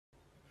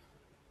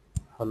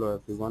Hello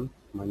everyone,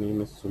 my name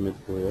is Sumit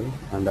Goyal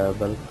and I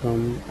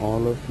welcome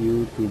all of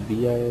you to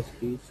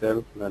BISP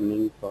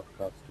Self-Learning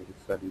Podcasting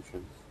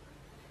Solutions.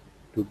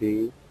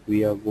 Today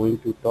we are going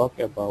to talk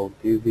about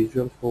the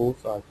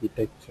Visualforce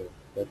Architecture.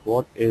 That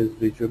what is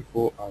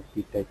Visualforce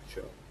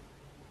Architecture?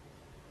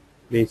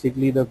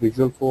 Basically the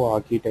Visualforce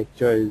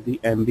Architecture is the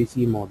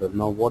MVC model.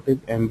 Now what is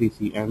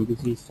MVC?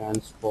 MVC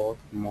stands for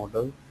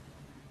Model,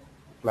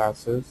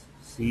 Classes,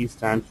 C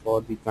stands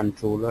for the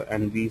Controller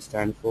and V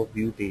stands for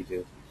View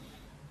Pages.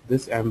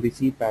 This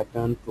MVC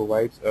pattern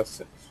provides a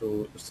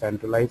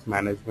centralized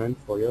management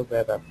for your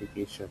web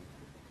application,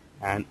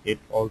 and it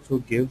also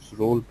gives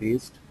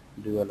role-based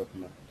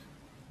development.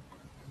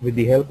 With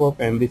the help of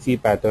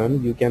MVC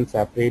pattern, you can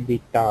separate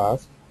the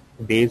task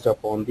based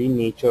upon the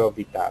nature of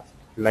the task.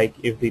 Like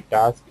if the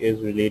task is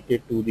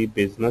related to the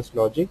business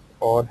logic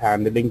or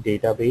handling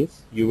database,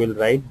 you will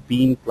write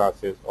Bean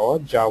classes or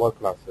Java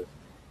classes.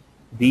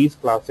 These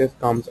classes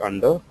comes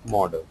under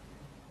model.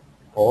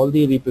 All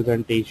the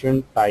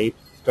representation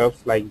types,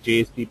 stuffs like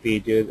JSP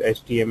pages,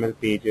 HTML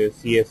pages,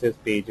 CSS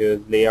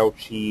pages, layout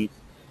sheets,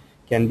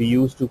 can be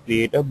used to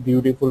create a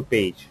beautiful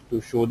page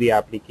to show the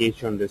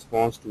application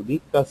response to the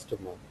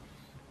customer.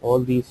 All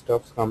these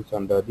stuffs comes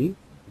under the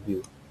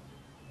view.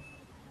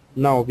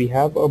 Now we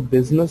have a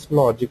business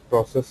logic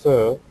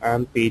processor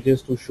and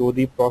pages to show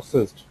the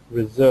processed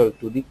result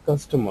to the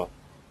customer.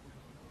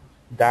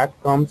 That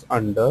comes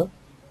under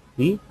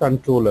the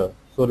controller.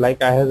 So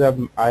like I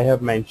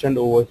have mentioned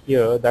over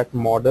here, that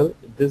model,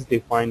 this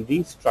defines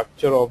the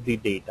structure of the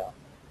data.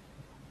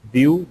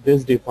 View,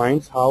 this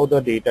defines how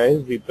the data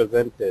is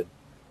represented.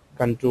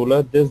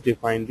 Controller, this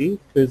defines the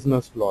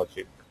business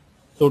logic.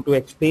 So to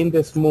explain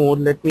this more,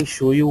 let me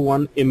show you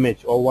one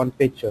image or one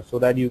picture so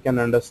that you can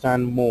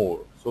understand more.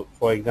 So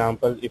for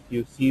example, if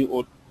you see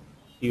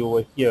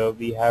over here,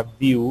 we have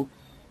view.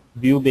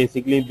 View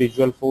basically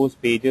Visualforce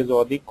pages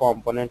or the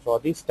components or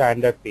the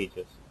standard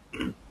pages.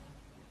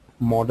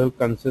 Model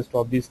consists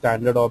of the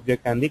standard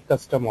object and the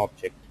custom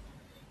object,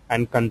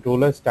 and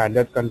controller,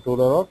 standard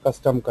controller or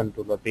custom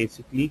controller.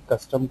 Basically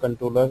custom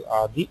controllers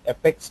are the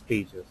Apex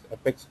pages,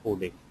 Apex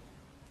coding.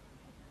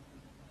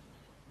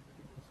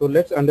 So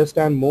let's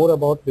understand more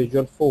about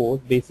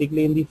Visualforce.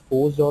 Basically in the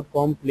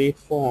force.com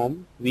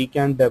platform, we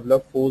can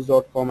develop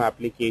force.com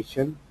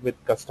application with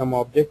custom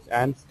objects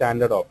and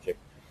standard object.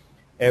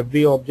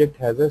 Every object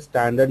has a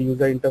standard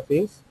user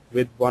interface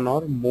with one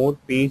or more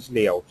page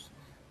layouts,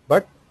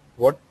 but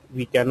what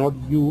we cannot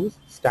use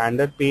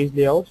standard page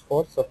layouts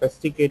for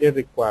sophisticated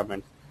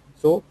requirements.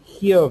 So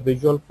here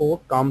Visualforce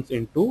comes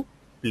into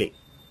play.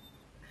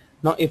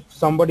 Now if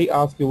somebody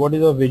asks you what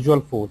is a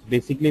Visualforce,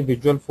 basically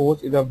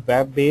Visualforce is a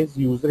web-based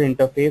user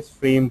interface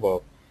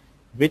framework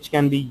which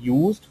can be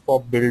used for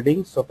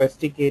building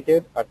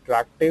sophisticated,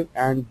 attractive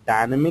and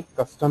dynamic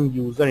custom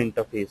user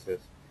interfaces.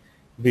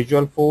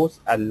 Visualforce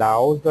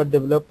allows the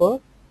developer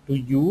to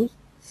use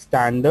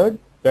standard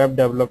web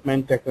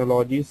development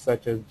technologies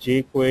such as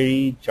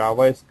jQuery,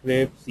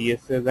 JavaScript,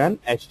 CSS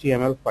and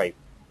HTML5.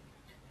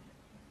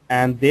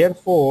 And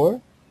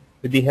therefore,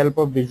 with the help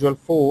of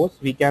Visualforce,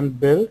 we can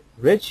build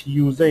rich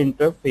user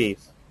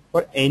interface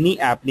for any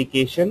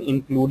application,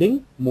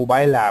 including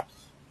mobile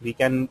apps. We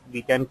can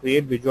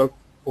create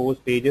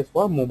Visualforce pages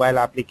for mobile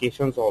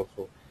applications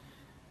also.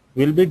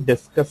 We'll be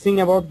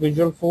discussing about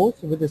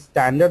Visualforce with the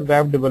standard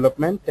web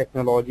development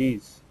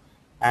technologies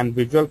and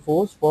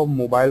Visualforce for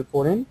mobile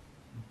phone in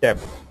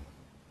depth.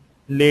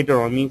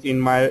 Later on, means in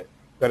my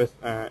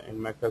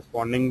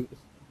corresponding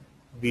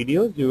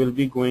videos, you will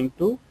be going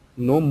to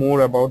know more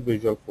about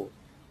Visualforce.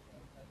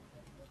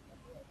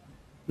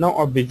 Now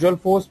a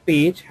Visualforce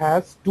page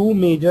has two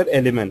major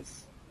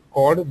elements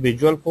called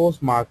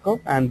Visualforce markup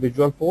and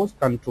Visualforce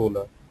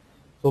controller.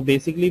 So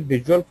basically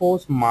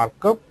Visualforce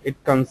markup, it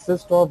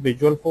consists of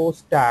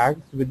Visualforce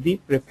tags with the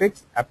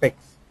prefix Apex,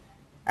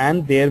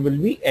 and there will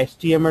be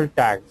HTML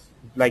tags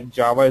like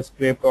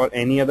JavaScript or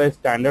any other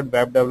standard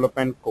web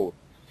development code.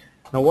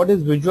 Now what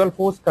is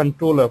Visualforce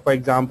controller? For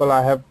example,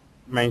 I have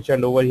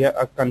mentioned over here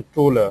a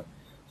controller.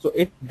 So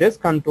this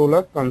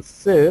controller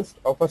consists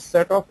of a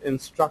set of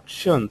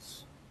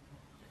instructions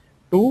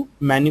to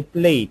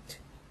manipulate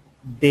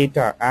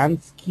data and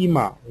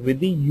schema with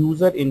the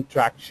user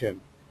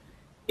interaction.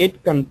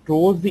 It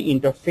controls the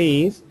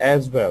interface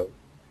as well.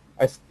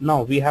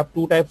 Now we have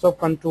two types of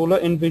controller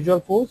in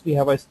Visualforce. We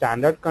have a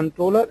standard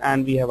controller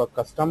and we have a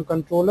custom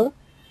controller.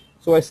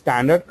 So a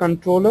standard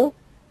controller,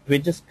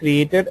 which is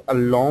created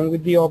along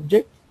with the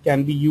object,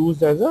 can be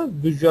used as a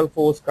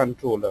Visualforce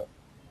controller.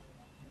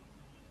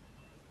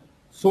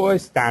 So a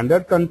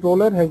standard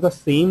controller has the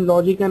same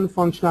logic and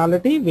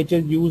functionality which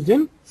is used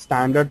in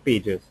standard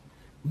pages.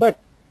 But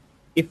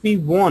if we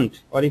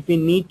want or if we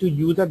need to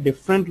use a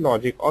different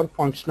logic or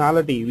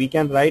functionality, we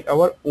can write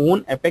our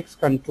own Apex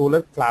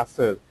controller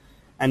classes,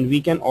 and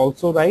we can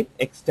also write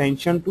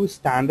extension to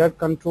standard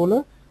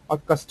controller or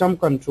custom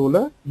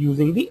controller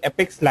using the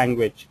Apex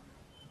language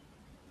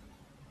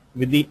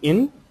with the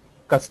in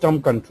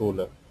custom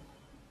controller.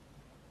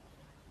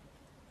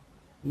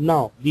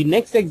 Now the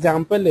next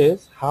example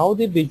is how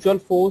the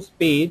Visualforce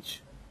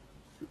page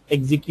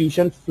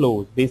execution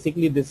flows.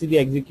 Basically, this is the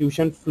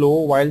execution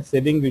flow while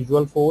saving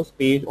Visualforce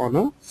page on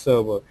a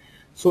server.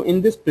 So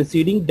in this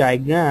preceding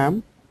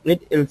diagram,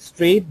 it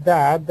illustrates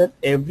that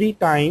every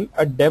time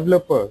a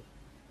developer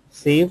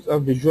saves a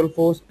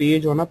Visualforce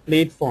page on a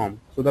platform,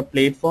 so the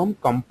platform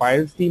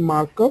compiles the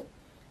markup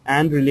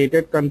and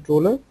related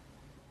controller.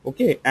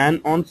 Okay,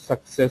 and on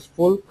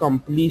successful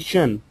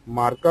completion,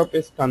 markup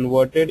is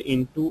converted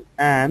into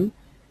an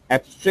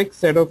abstract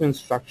set of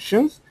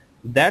instructions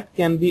that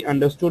can be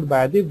understood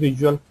by the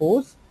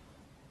Visualforce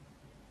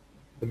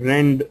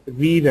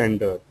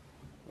re-render.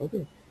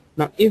 Okay,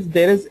 now if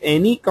there is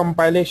any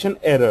compilation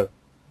error,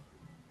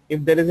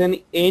 if there is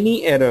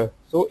any error,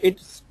 so it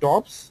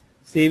stops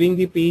saving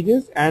the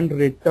pages and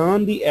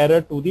return the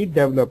error to the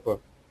developer.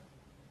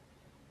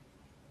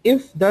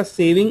 If the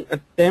saving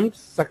attempt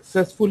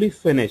successfully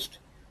finished,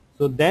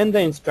 so then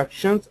the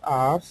instructions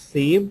are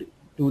saved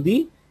to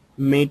the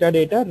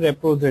metadata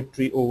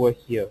repository over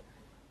here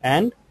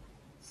and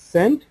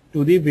sent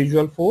to the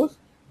Visualforce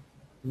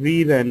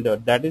re-render.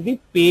 That is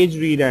the page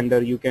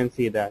re-render, you can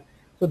say that.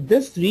 So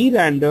this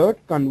re-render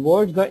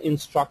converts the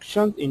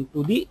instructions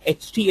into the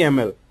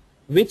HTML,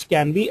 which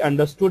can be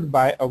understood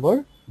by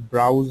our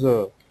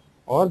browser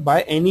or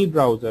by any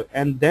browser,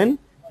 and then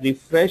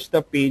refresh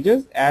the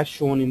pages as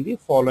shown in the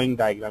following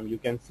diagram. You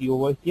can see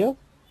over here.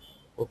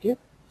 Okay,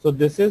 so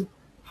this is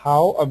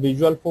how a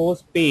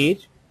Visualforce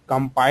page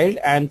compiled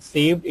and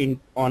saved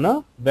on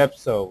a web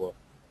server.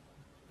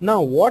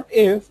 Now what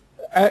if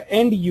an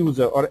end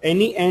user or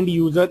any end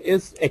user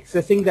is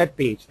accessing that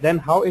page? Then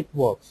how it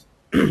works?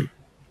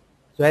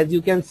 So as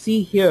you can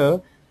see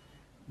here,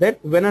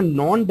 that when a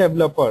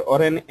non-developer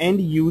or an end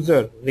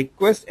user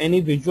requests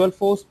any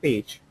Visualforce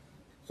page,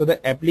 so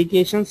the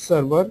application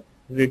server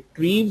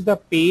retrieves the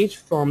page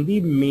from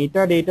the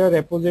metadata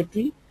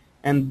repository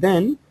and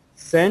then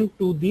sent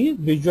to the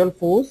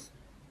Visualforce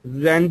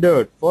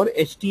rendered for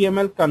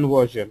HTML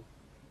conversion.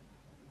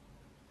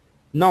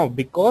 Now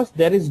because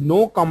there is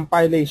no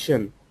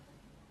compilation,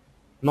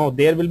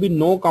 there will be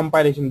no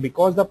compilation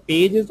because the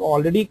page is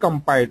already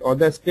compiled or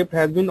the script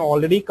has been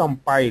already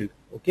compiled.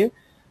 Okay,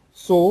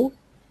 so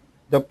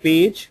the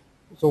page,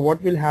 so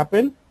what will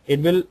happen,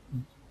 it will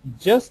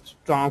just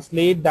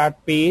translate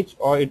that page,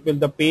 or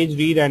the page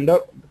re-render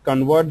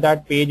convert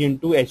that page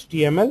into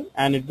HTML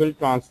and it will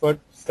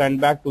send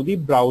back to the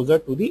browser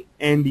to the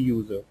end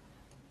user.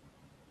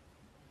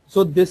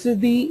 So this is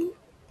the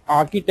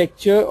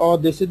architecture, or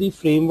this is the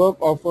framework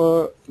of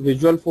a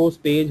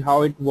Visualforce page,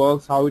 how it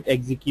works, how it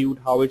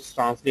executes, how it's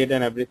translated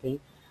and everything.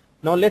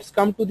 Now let's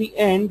come to the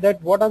end,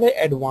 that what are the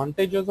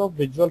advantages of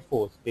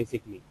Visualforce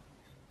basically.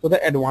 So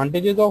the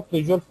advantages of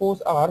Visualforce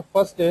are,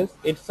 first is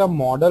it's a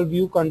model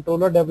view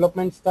controller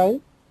development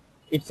style,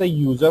 it's a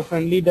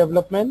user-friendly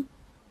development,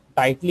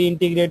 tightly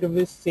integrated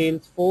with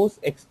Salesforce,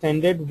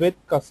 extended with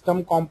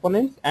custom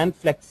components, and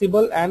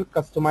flexible and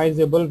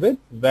customizable with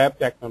web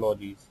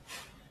technologies.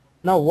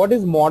 Now what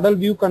is model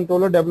view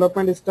controller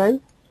development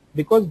style?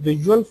 Because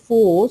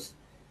Visualforce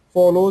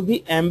follows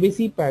the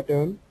MVC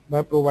pattern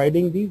by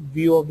providing the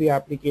view of the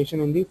application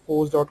in the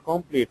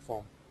force.com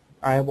platform.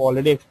 I have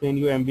already explained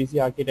you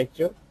MVC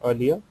architecture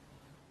earlier.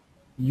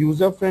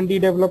 User-friendly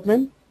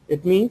development,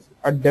 it means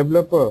a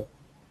developer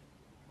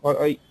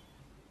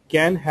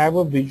can have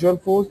a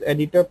Visualforce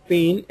editor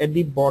pane at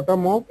the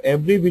bottom of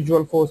every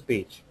Visualforce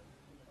page.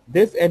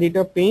 This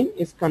editor pane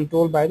is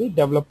controlled by the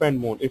development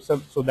mode.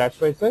 So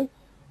that's why it's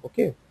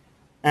okay,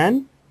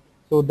 and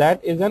so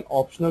that is an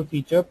optional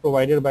feature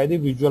provided by the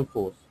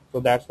Visualforce. So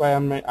that's why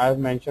I have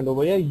mentioned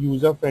over here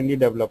user-friendly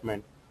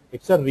development.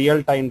 It's a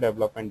real-time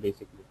development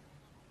basically.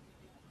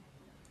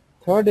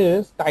 Third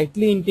is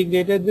tightly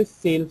integrated with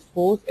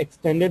Salesforce,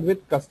 extended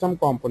with custom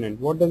component.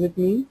 What does it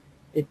mean?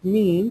 It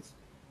means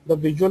the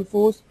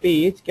Visualforce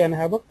page can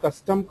have a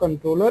custom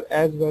controller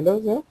as well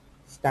as a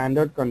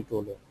standard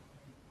controller.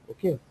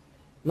 Okay.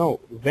 Now,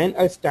 when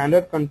a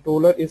standard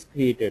controller is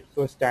created,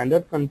 so a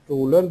standard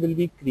controller will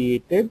be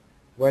created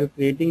while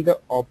creating the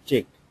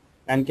object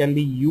and can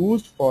be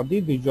used for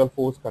the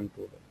Visualforce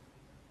controller.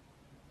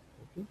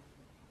 Okay.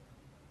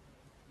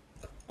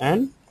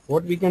 And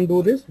what we can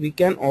do this, we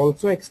can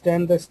also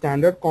extend the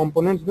standard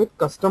components with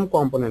custom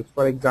components.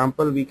 For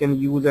example, we can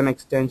use an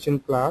extension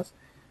class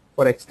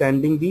for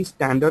extending the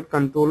standard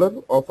controller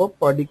of a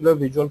particular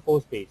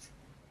Visualforce page.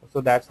 So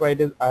that's why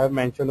I have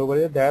mentioned over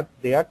here that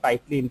they are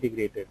tightly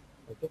integrated.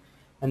 Okay.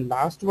 And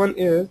last one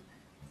is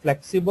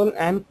flexible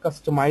and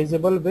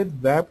customizable with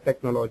web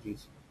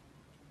technologies.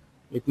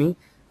 It means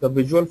the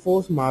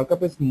Visualforce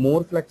markup is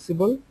more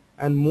flexible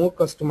and more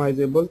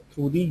customizable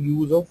through the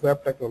use of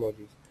web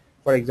technologies.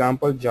 For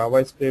example,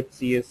 JavaScript,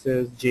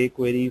 CSS,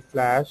 jQuery,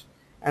 Flash,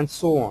 and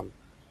so on,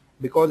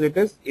 because it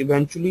is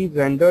eventually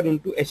rendered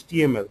into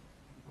HTML.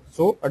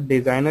 So a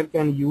designer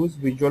can use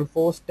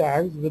Visualforce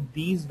tags with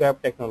these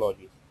web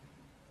technologies.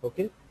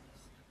 Okay,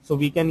 so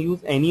we can use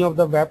any of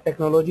the web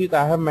technologies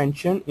I have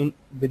mentioned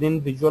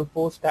within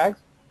Visualforce tags,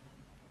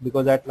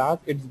 because at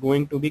last it's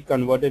going to be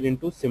converted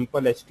into simple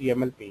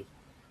HTML page.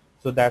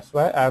 So that's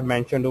why I have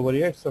mentioned over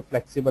here it's a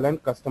flexible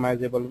and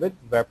customizable with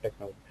web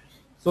technology.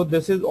 So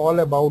this is all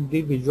about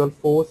the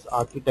Visualforce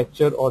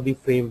architecture or the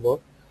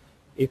framework.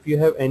 If you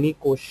have any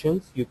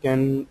questions, you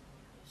can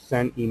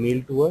send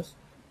email to us,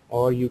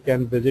 or you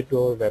can visit to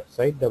our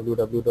website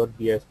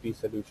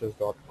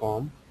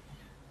www.bspsolutions.com,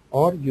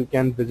 or you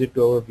can visit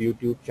to our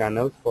YouTube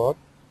channel for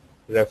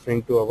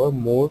referring to our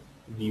more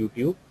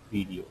YouTube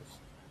videos.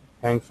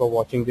 Thanks for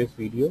watching this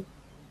video.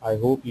 I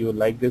hope you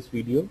like this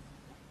video.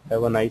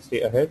 Have a nice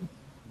day ahead.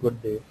 Good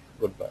day.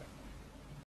 Goodbye.